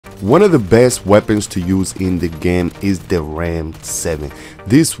One of the best weapons to use in the game is the Mw3.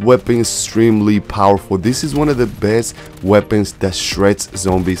 This weapon is extremely powerful. This is one of the best weapons that shreds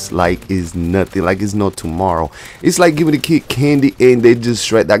zombies like is nothing, like it's no tomorrow. It's like giving a kid candy and they just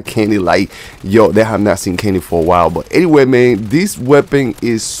shred that candy like, yo, they have not seen candy for a while. But anyway, man, this weapon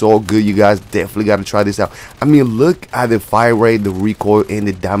is so good. You guys definitely got to try this out. I mean, look at the fire rate, the recoil, and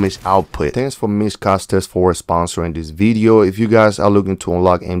the damage output. Thanks for Mw3 for sponsoring this video. If you guys are looking to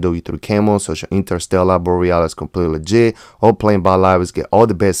unlock Mw3 camo, such as Interstellar, Borealis, completely legit, or playing by lives, get all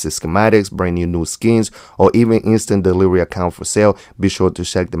the best schematics, brand new skins, or even instant delivery account for sale, be sure to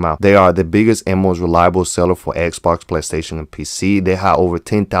check them out. They are the biggest and most reliable seller for Xbox, PlayStation, and PC. They have over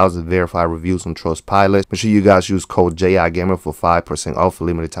 10,000 verified reviews on Trustpilot. Make sure you guys use code J.ithegamer for 5% off for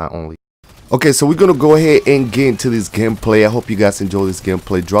limited time only. Okay, so we're gonna go ahead and get into this gameplay. I hope you guys enjoy this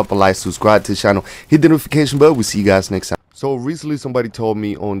gameplay. Drop a like, subscribe to the channel, hit the notification bell. We'll see you guys next time. So recently somebody told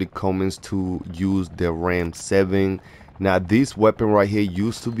me on the comments to use the Mw3. Now this weapon right here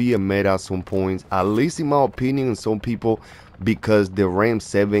used to be a meta at some points, at least in my opinion, and some people, because the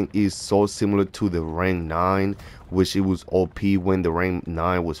Mw3 is so similar to the Mw9, which it was OP when the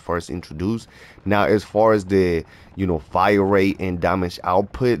Mw9 was first introduced. Now as far as the fire rate and damage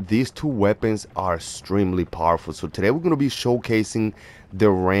output, these two weapons are extremely powerful. So today we're going to be showcasing the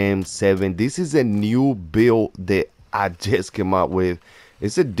Mw3. This is a new build that I just came out with.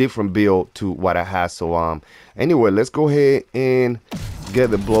 It's a different build to what I had. So anyway, let's go ahead and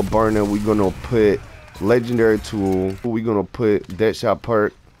get the blood burner. We're gonna put legendary tool, we're gonna put deadshot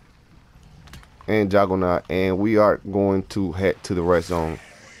perk and juggernaut, and we are going to head to the red zone.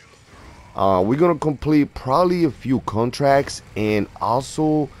 We're gonna complete probably a few contracts, and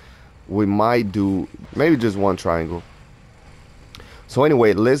also we might do maybe just one triangle. So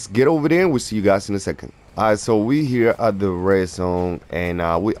anyway, let's get over there and we'll see you guys in a second. Alright, so we here at the red zone,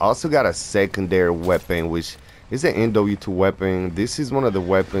 and we also got a secondary weapon, which is an Mw2 weapon. This is one of the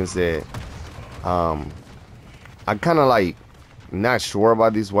weapons that I kind of like not sure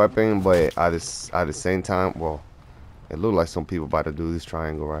about this weapon, but at the same time, well, it looked like some people about to do this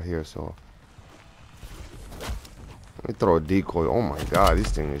triangle right here. So let me throw a decoy. Oh my god,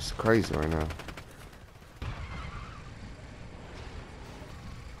 this thing is crazy right now.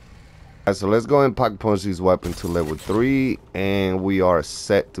 Alright, so let's go ahead and pack punch this weapon to level 3, and we are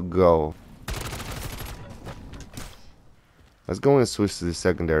set to go. Let's go and switch to the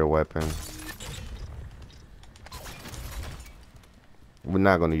secondary weapon. We're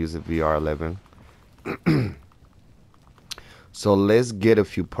not going to use the VR11. So let's get a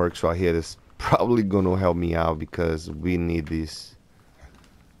few perks right here. That's probably going to help me out because we need this.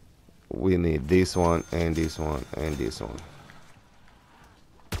 We need this one and this one and this one.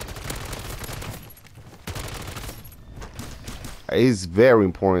 It's very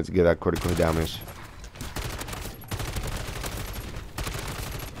important to get that critical damage.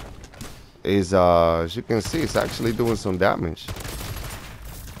 As you can see, it's actually doing some damage.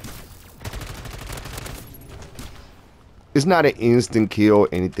 It's not an instant kill or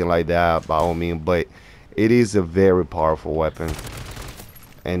anything like that by all means, but it is a very powerful weapon,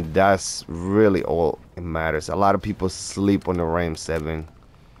 and that's really all it matters. A lot of people sleep on the Mw3.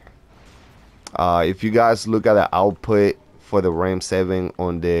 If you guys look at the output for the Mw3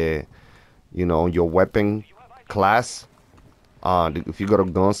 on the on your weapon class, if you go to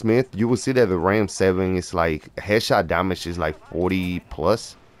gunsmith, you will see that the Mw3 is like headshot damage is like 40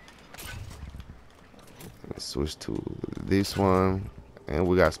 plus. Let's switch to this one, and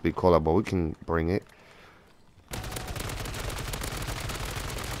we got speed cola, but we can bring it.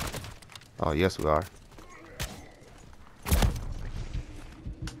 Oh yes, we are.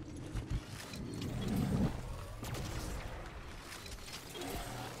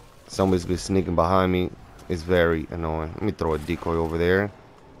 Somebody's been sneaking behind me. It's very annoying. Let me throw a decoy over there.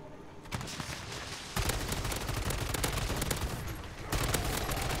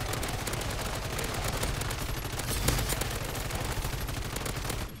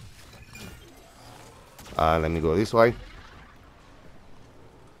 Let me go this way.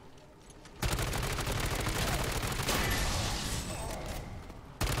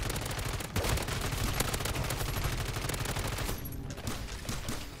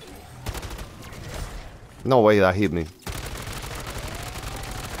 No way that hit me.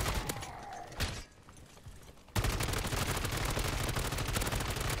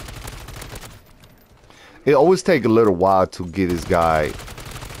 It always takes a little while to get this guy.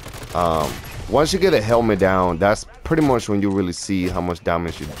 Once you get a helmet down, that's pretty much when you really see how much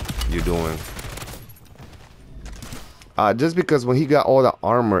damage you're doing. Just because when he got all the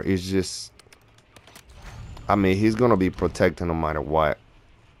armor, it's just, I mean, he's gonna be protected no matter what.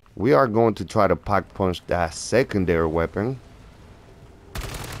 We are going to try to pack punch that secondary weapon.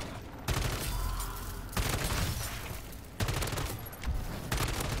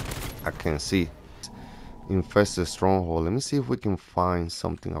 I can't see. Infested stronghold. Let me see if we can find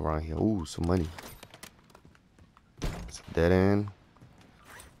something around here. Ooh, some money. It's a dead end.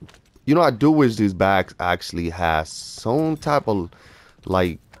 You know, I do wish these bags actually has some type of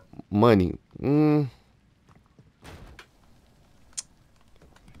like money.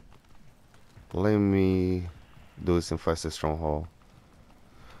 Let me do this infested stronghold.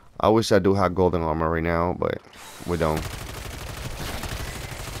 I wish I do have golden armor right now, but we don't.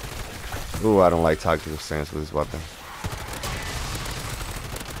 Ooh, I don't like tactical stance with this weapon.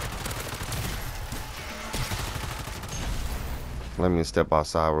 Let me step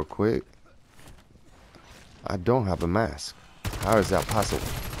outside real quick. I don't have a mask. How is that possible?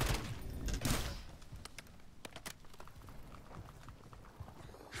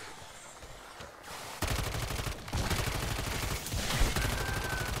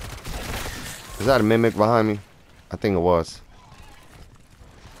 Is that a mimic behind me? I think it was.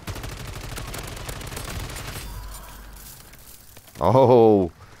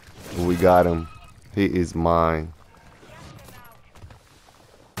 Oh, we got him. He is mine.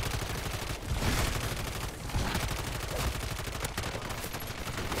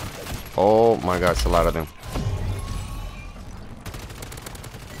 Oh my God, it's a lot of them.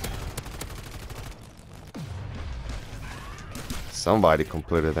 Somebody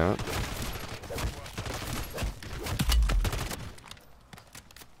completed that.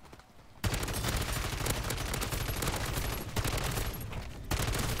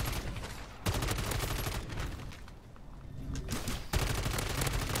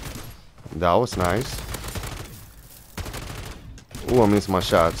 That was nice. Ooh, I missed my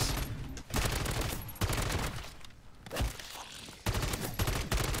shots.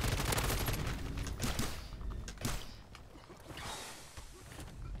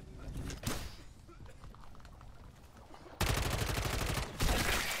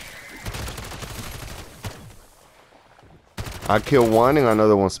 I killed one and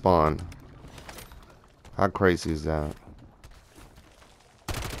another one spawned. How crazy is that?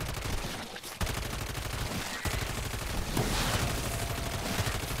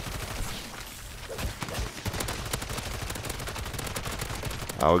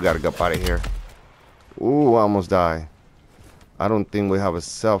 Oh, we gotta get out of here. Ooh, I almost died. I don't think we have a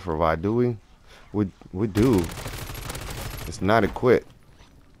self-revive, do we? We do. It's not equipped.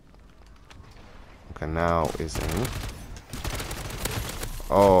 Okay, now it's in.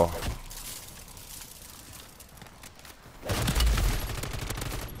 Oh.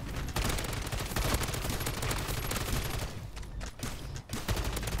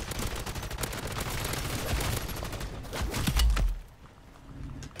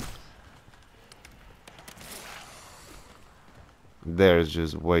 There's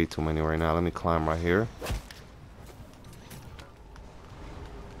just way too many right now. Let me climb right here.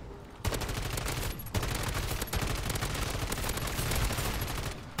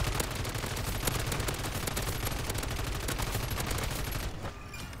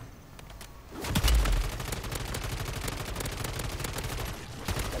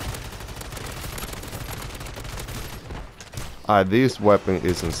 This weapon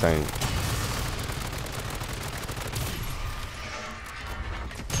is insane.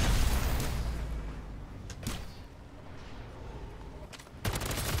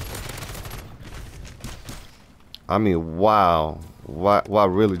 I mean, wow. What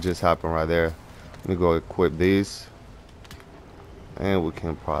really just happened right there? Let me go equip these. And we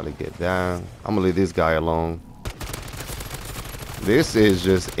can probably get down. I'm gonna leave this guy alone. This is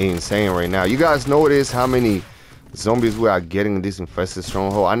just insane right now. You guys notice how many zombies we are getting in this infested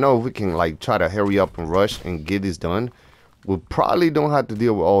stronghold? I know if we can like try to hurry up and rush and get this done, we probably don't have to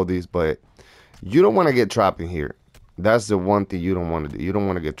deal with all these, but you don't want to get trapped in here. That's the one thing you don't want to do. You don't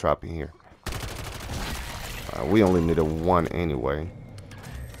want to get trapped in here. We only needed one anyway.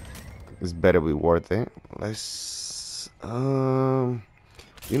 It's better be worth it. Let's you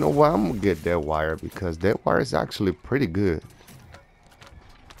know what, I'm gonna get that wire because that wire is actually pretty good.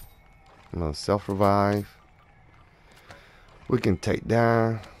 No self-revive. We can take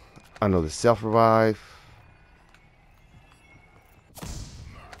down another self-revive.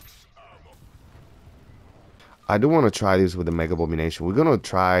 I do want to try this with the mega abomination. We're gonna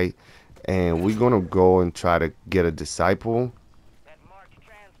try and we're gonna go and try to get a disciple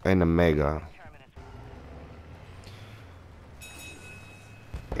and a mega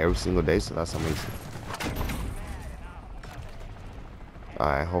every single day, so that's amazing.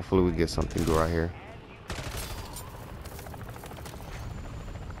 Alright, hopefully we get something good right here.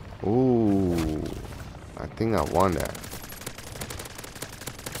 Ooh, I think I won that.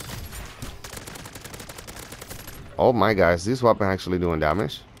 Oh my God, is this weapon actually doing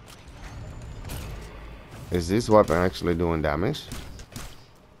damage? Is this weapon actually doing damage?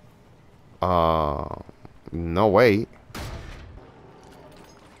 No way.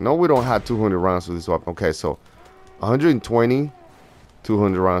 No, we don't have 200 rounds with this weapon. Okay, so 120,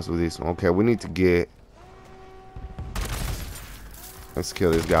 200 rounds with this one. Okay, we need to get. Let's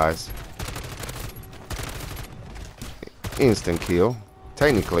kill these guys. Instant kill.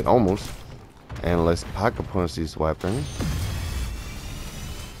 Technically, almost. And let's pocket punch this weapon.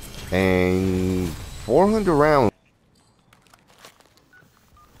 And 400 rounds.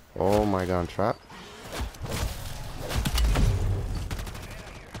 Oh my God, trap.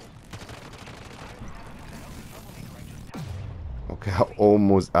 Okay, I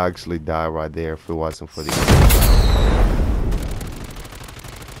almost actually died right there if it wasn't for the.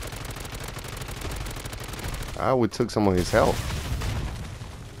 Ah, we took some of his health.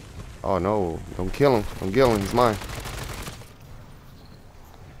 Oh no, don't kill him. Don't kill him, he's mine.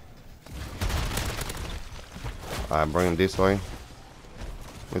 Alright, bring him this way.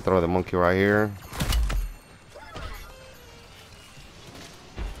 Let me throw the monkey right here.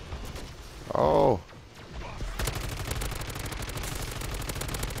 Oh.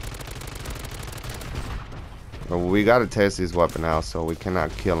 But we gotta test this weapon out, so we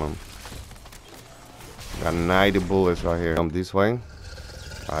cannot kill him. Got 90 bullets right here. Come this way.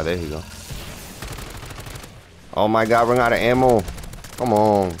 Alright, there you go. Oh my God, run out of ammo. Come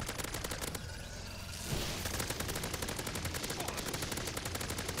on.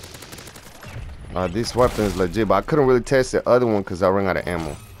 This weapon is legit, but I couldn't really test the other one because I ran out of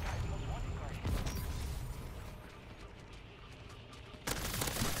ammo.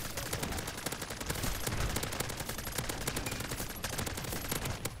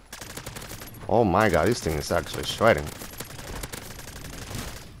 Oh my God, this thing is actually shredding.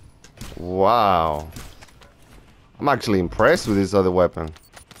 Wow. I'm actually impressed with this other weapon.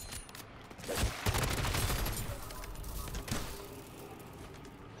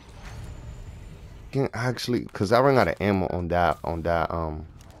 Can actually, cause I ran out of ammo on that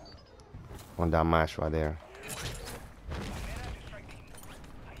match right there.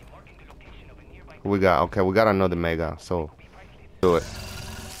 We got, okay, we got another mega, so do it.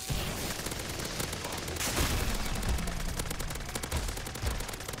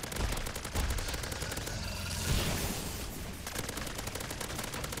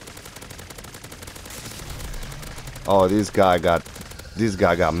 Oh, this guy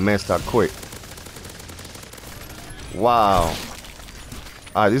got messed up quick. Wow.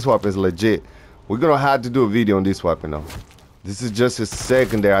 This weapon is legit. We're gonna have to do a video on this weapon though. This is just a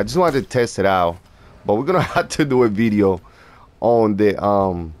secondary. I just wanted to test it out, but we're gonna have to do a video on the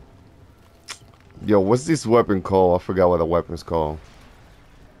yo, what's this weapon called? I forgot what the weapon's called.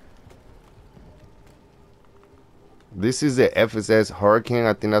 This is the FSS Hurricane,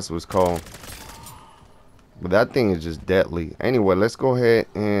 I think that's what it's called. But that thing is just deadly. Anyway, let's go ahead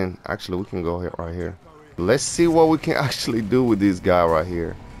and actually we can go ahead right here. Let's see what we can actually do with this guy right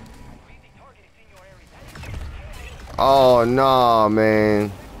here. Oh no,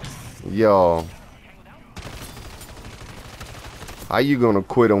 man. Yo. How you gonna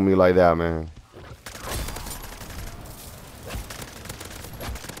quit on me like that, man?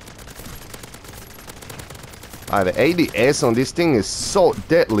 The ADS on this thing is so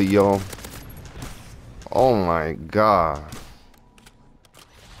deadly, yo. Oh my God.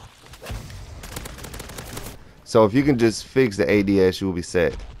 So if you can just fix the ADS, you'll be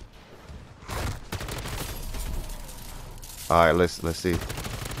set. All right, let's see.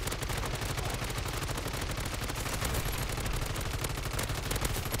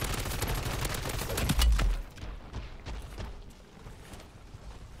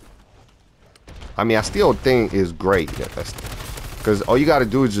 I mean, I still think it's great. Yeah, that's because all you got to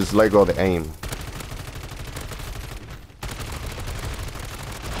do is just let go of the aim.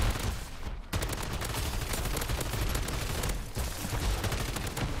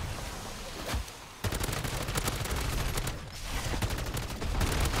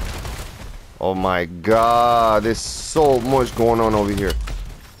 Oh my God, there's so much going on over here.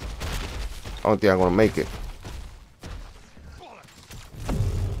 I don't think I'm gonna make it.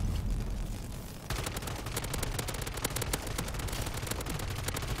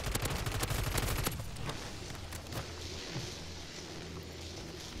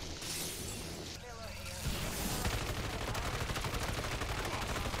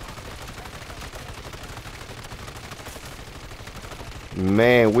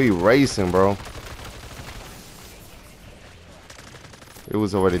 Man, we racing, bro. It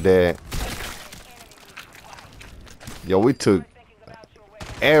was already dead. Yo, we took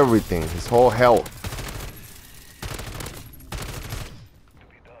everything, his whole health.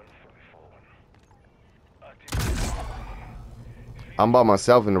 I'm by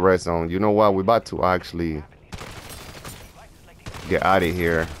myself in the red zone. You know what? We're about to actually get out of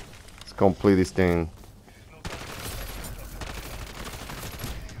here. Let's complete this thing.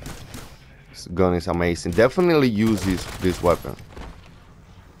 This gun is amazing. Definitely use this weapon.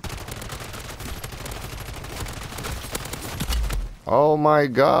 Oh my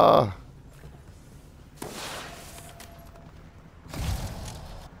god.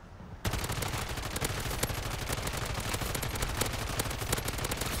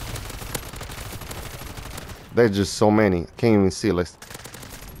 There's just so many. Can't even see. Let's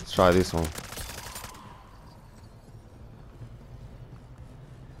try this one.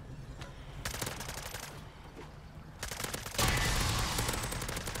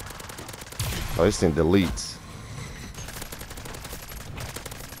 Oh, this thing deletes.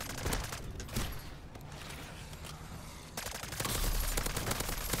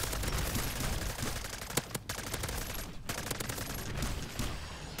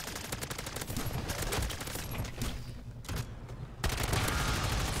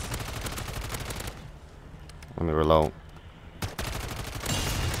 Let me reload.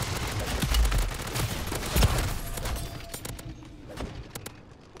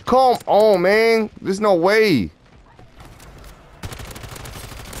 Come on, man. There's no way.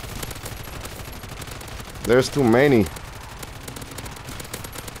 There's too many.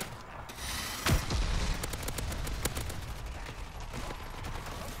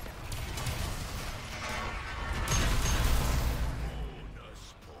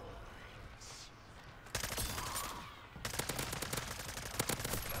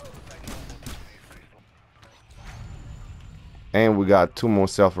 And we got 2 more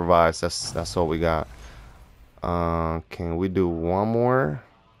self-revives. That's all we got. Can we do one more?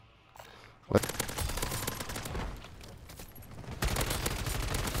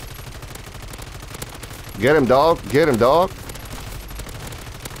 Get him, dog. Get him, dog.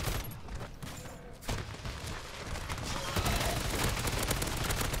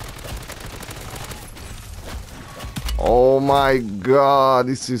 Oh my god,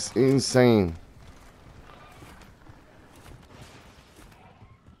 this is insane.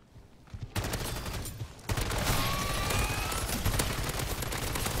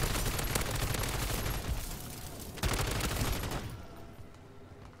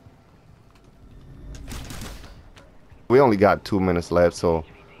 We only got 2 minutes left, so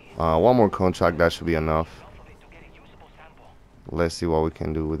one more contract, that should be enough. Let's see what we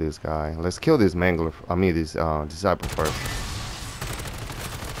can do with this guy. Let's kill this mangler. I mean, this disciple first.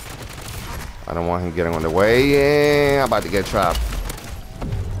 I don't want him getting on the way. Yeah, I'm about to get trapped.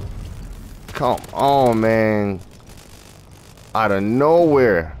 Come on, man. Out of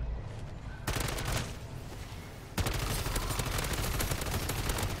nowhere.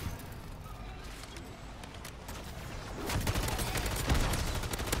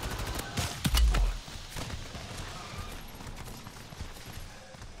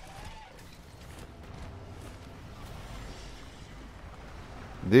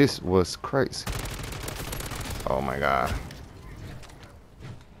 This was crazy. Oh my god.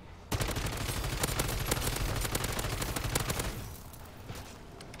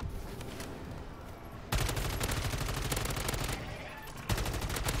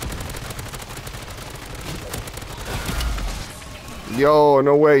 Yo,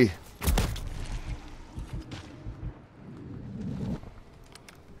 no way.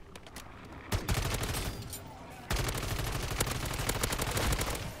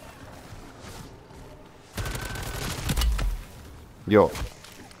 Yo. All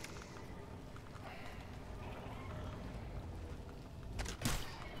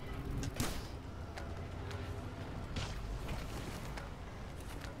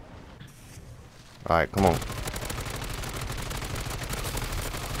right, come on.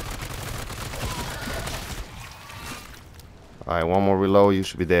 All right, one more reload, you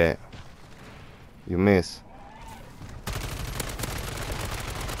should be dead. You miss.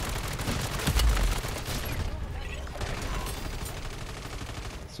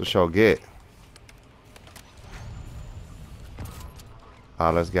 So shall get.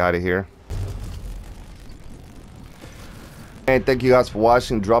 Let's get out of here. And thank you guys for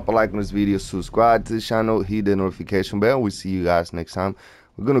watching. Drop a like on this video, subscribe to the channel, hit the notification bell. We'll see you guys next time.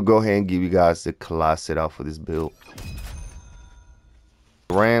 We're gonna go ahead and give you guys the class setup for this build.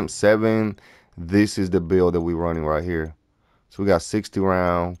 RAM 7. This is the build that we're running right here. So we got 60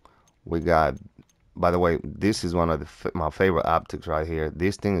 round. We got By the way, this is one of my favorite optics right here.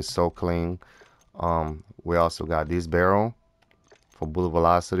 This thing is so clean. We also got this barrel for bullet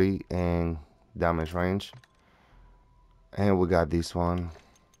velocity and damage range, and we got this one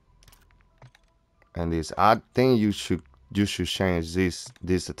and this. I think you should change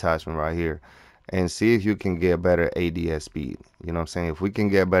this attachment right here and see if you can get better ADS speed. You know what I'm saying? If we can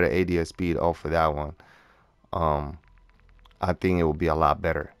get better ADS speed off of that one, I think it will be a lot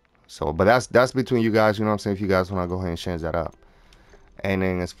better. So, but that's between you guys. You know what I'm saying? If you guys want to go ahead and change that up. And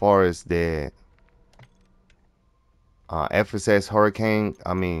then as far as the FSS Hurricane,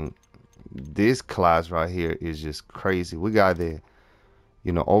 I mean, this class right here is just crazy. We got the,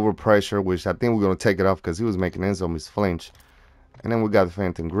 you know, overpressure, which I think we're gonna take it off because he was making Enzo's flinch. And then we got the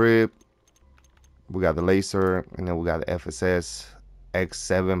Phantom Grip, we got the laser, and then we got the FSS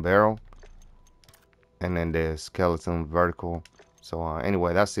X7 barrel, and then the skeleton vertical. So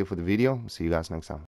anyway, that's it for the video. See you guys next time.